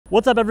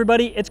What's up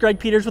everybody, it's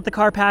Greg Peters with the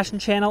Car Passion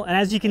channel, and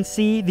as you can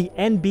see, the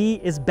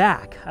NB is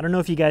back. I don't know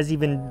if you guys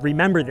even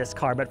remember this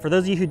car, but for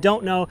those of you who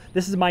don't know,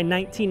 this is my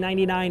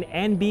 1999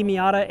 NB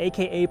Miata,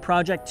 aka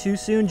Project Too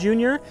Soon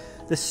Jr.,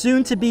 the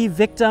soon-to-be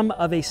victim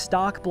of a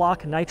stock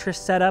block nitrous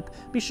setup.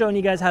 I'll be showing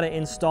you guys how to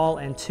install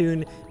and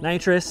tune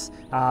nitrous.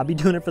 I'll be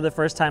doing it for the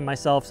first time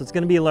myself, so it's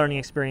gonna be a learning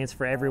experience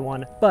for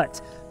everyone,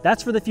 but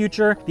that's for the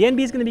future. The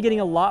NB is gonna be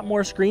getting a lot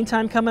more screen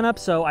time coming up,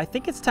 so I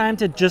think it's time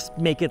to just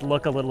make it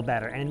look a little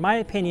better. And in my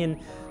opinion,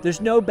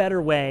 there's no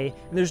better way,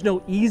 and there's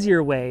no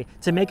easier way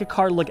to make a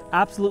car look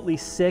absolutely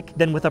sick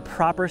than with a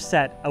proper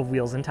set of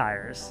wheels and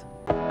tires.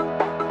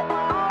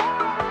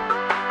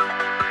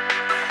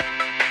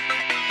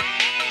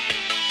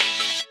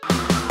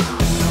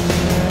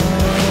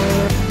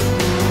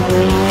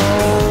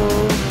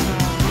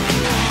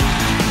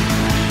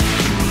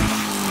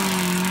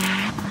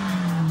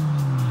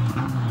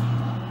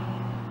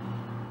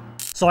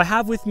 So I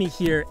have with me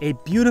here a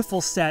beautiful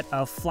set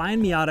of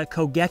Flyin Miata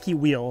Kogeki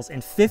wheels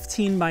in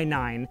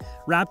 15x9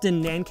 wrapped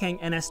in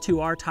Nankang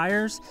NS2R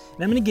tires.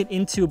 And I'm gonna get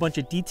into a bunch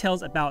of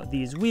details about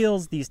these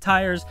wheels, these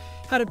tires,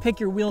 how to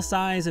pick your wheel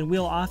size and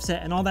wheel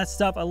offset and all that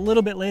stuff a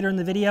little bit later in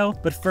the video.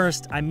 But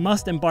first, I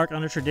must embark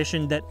on a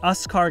tradition that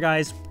us car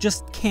guys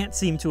just can't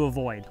seem to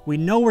avoid. We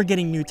know we're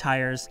getting new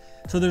tires,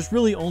 so there's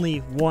really only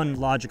one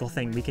logical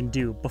thing we can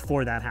do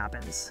before that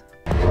happens.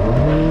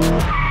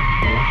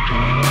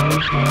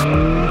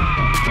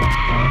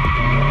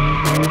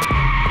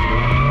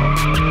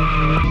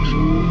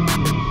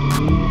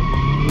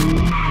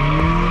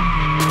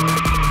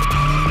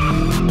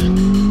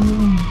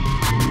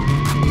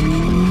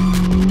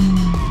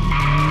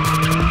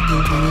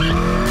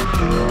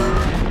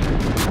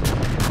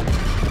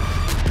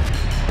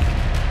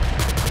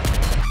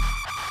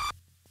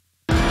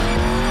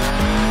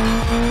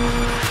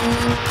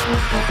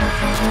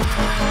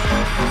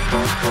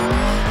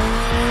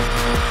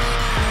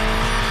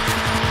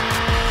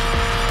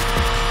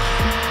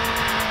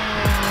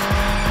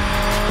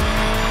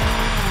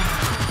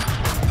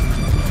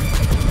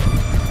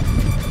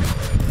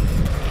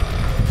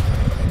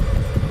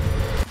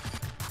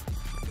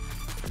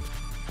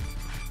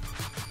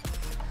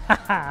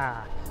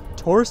 Haha,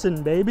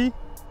 Torsen, baby.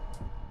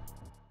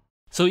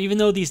 So even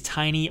though these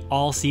tiny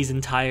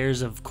all-season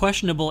tires of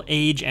questionable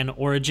age and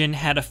origin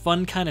had a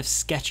fun kind of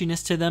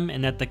sketchiness to them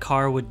and that the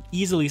car would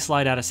easily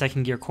slide out of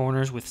second gear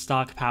corners with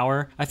stock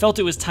power, I felt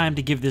it was time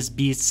to give this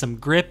beast some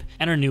grip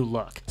and a new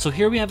look. So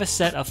here we have a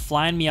set of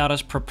Flyin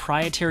Miata's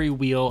proprietary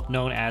wheel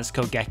known as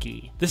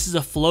Kogeki. This is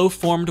a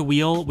flow-formed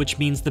wheel, which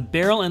means the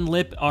barrel and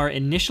lip are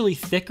initially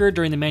thicker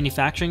during the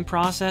manufacturing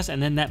process,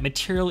 and then that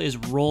material is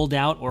rolled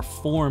out or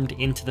formed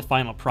into the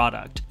final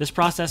product. This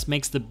process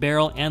makes the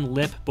barrel and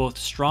lip both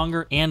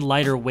stronger and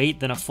lighter weight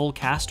than a full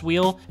cast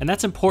wheel, and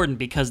that's important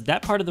because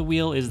that part of the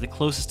wheel is the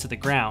closest to the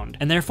ground,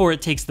 and therefore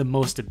it takes the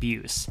most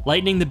abuse.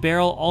 Lightening the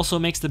barrel also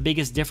makes the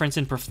biggest difference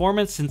in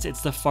performance since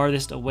it's the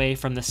farthest away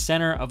from the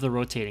center of the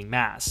rotating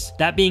mass.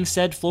 That being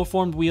said,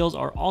 flow-formed wheels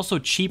are also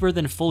cheaper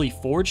than fully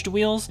forged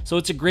wheels, so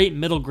it's a great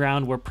middle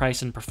ground where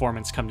price and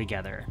performance come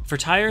together. For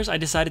tires, I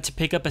decided to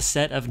pick up a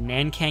set of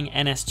Nankang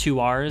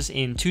NS2Rs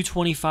in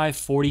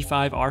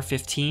 225/45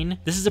 R15.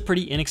 This is a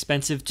pretty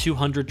inexpensive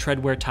 200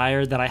 treadwear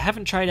tire that I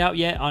haven't tried out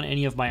yet on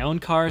any of my own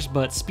cars,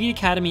 but Speed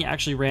Academy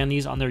actually ran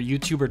these on their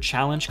YouTuber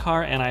challenge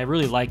car and I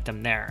really liked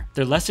them there.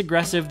 They're less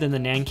aggressive than the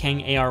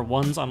Nankang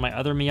AR1s on my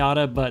other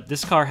Miata, but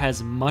this car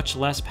has much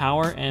less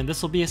power and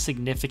this will be a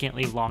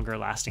significantly longer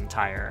lasting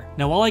tire.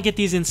 Now while I get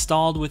these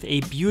installed with a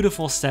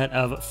beautiful set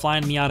of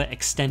Flyin Miata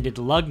extended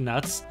lug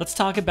nuts, let's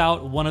talk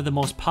about one of the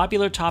most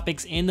popular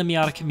topics in the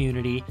Miata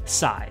community,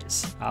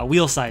 size.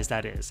 Wheel size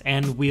that is,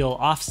 and wheel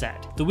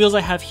offset. The wheels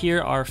I have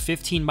here are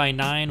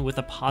 15x9 with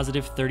a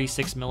positive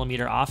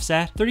 36mm offset.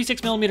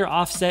 36mm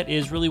offset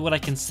is really what I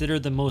consider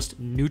the most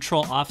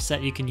neutral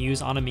offset you can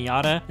use on a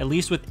Miata, at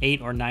least with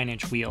 8 or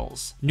 9-inch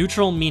wheels.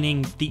 Neutral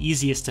meaning the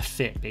easiest to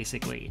fit,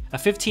 basically. A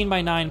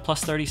 15x9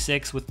 plus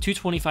 36 with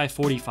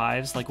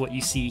 225/45s, like what you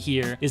see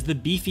here, is the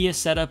beefiest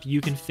setup you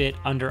can fit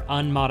under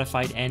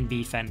unmodified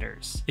NB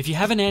fenders. If you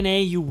have an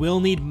NA, you will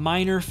need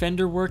minor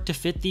fender work to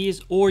fit these,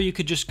 or you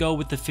could just go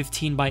with the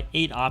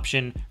 15x8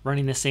 option,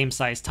 running the same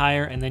size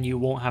tire, and then you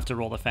won't have to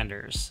roll the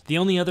fenders. The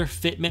only other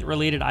fitment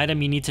related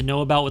item you need to know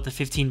about with the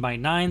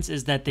 15x9s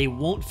is that they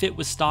won't fit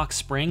with stock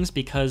springs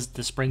because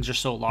the springs are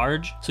so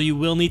large. So you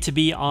will need to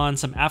be on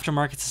some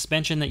aftermarket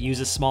suspension that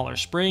uses smaller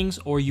springs,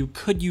 or you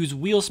could use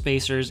wheel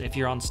spacers if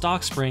you're on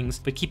stock springs,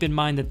 but keep in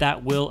mind that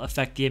that will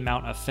affect the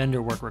amount of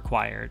fender work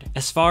required.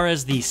 As far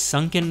as the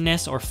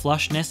sunkenness or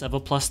flushness of a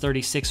plus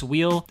 36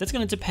 wheel, that's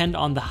going to depend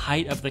on the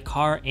height of the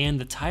car and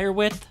the tire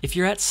width. If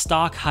you're at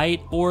stock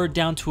height or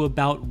down to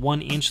about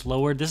 1 inch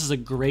lower, this is a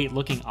great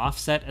looking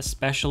offset,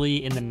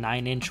 especially in the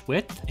 9-inch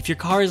width. If your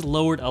car is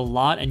lower forward a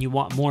lot and you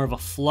want more of a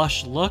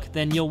flush look,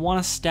 then you'll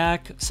want to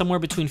stack somewhere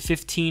between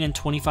 15 and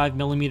 25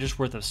 millimeters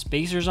worth of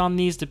spacers on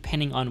these,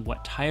 depending on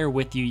what tire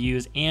width you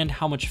use and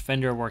how much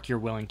fender work you're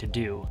willing to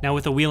do. Now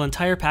with a wheel and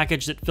tire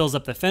package that fills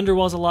up the fender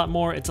wells a lot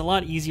more, it's a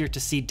lot easier to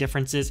see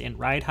differences in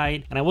ride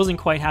height, and I wasn't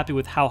quite happy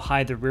with how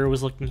high the rear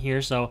was looking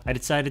here, so I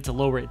decided to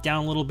lower it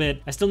down a little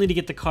bit. I still need to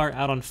get the car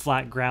out on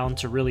flat ground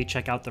to really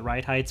check out the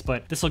ride heights,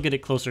 but this will get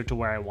it closer to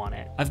where I want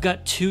it. I've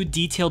got 2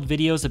 detailed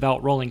videos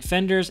about rolling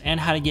fenders and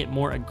how to get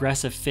more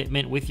aggressive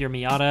fitment with your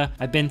Miata.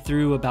 I've been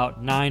through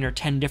about 9 or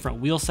 10 different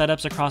wheel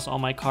setups across all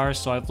my cars,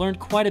 so I've learned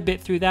quite a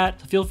bit through that.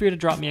 So feel free to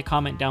drop me a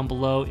comment down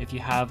below if you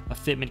have a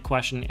fitment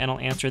question and I'll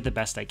answer it the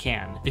best I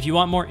can. If you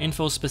want more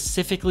info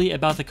specifically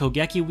about the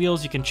Kogeki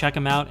wheels, you can check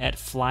them out at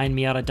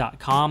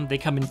flyinmiata.com. They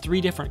come in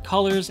 3 different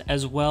colors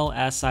as well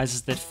as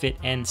sizes that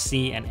fit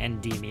NC and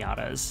ND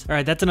Miatas. All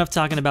right, that's enough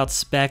talking about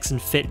specs and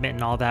fitment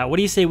and all that. What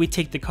do you say we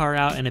take the car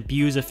out and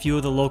abuse a few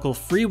of the local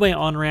freeway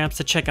on-ramps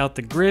to check out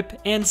the grip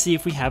and see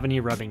if we have any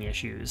rubbing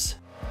issues?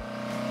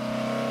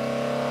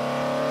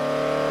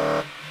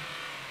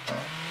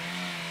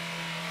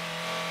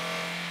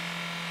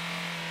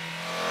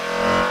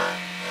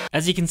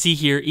 As you can see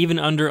here, even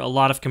under a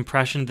lot of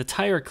compression, the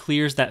tire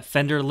clears that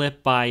fender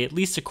lip by at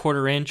least a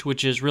 1/4 inch,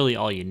 which is really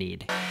all you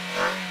need.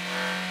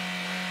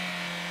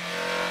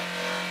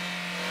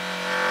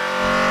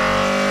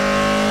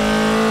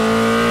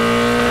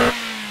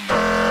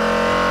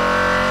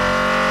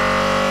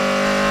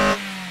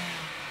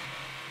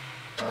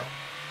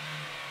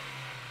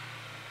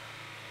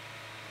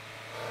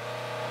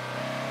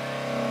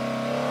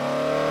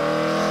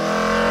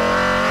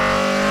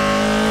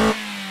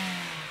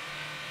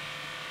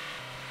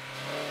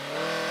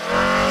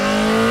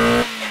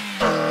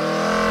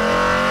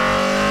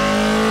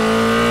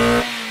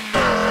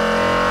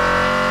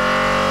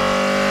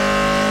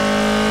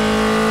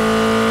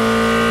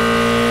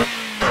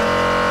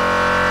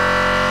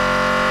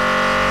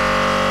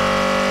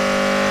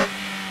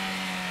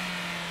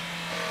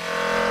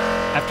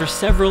 After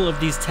several of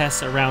these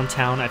tests around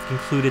town, I've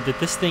concluded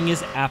that this thing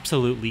is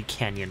absolutely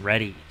canyon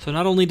ready. So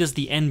not only does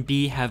the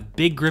NB have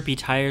big grippy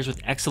tires with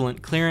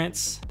excellent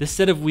clearance, this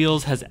set of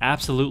wheels has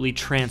absolutely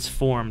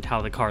transformed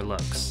how the car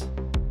looks.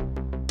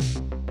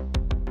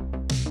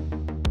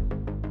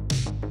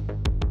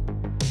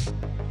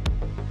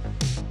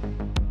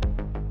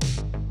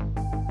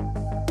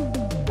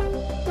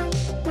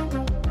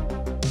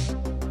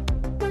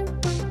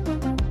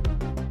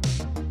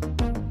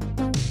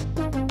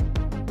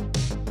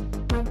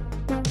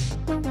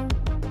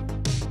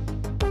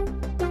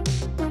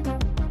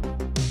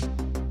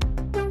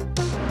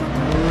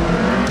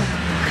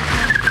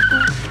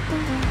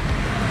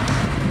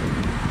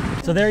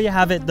 So there you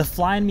have it, the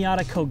Flyin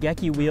Miata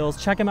Kogeki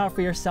wheels. Check them out for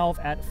yourself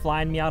at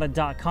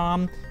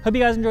flyinmiata.com. Hope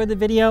you guys enjoyed the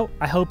video.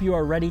 I hope you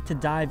are ready to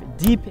dive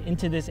deep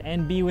into this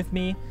NB with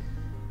me.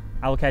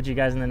 I will catch you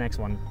guys in the next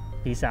one.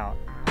 Peace out.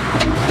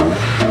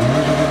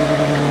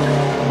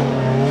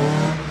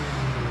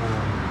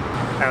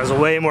 That was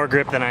way more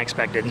grip than I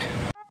expected.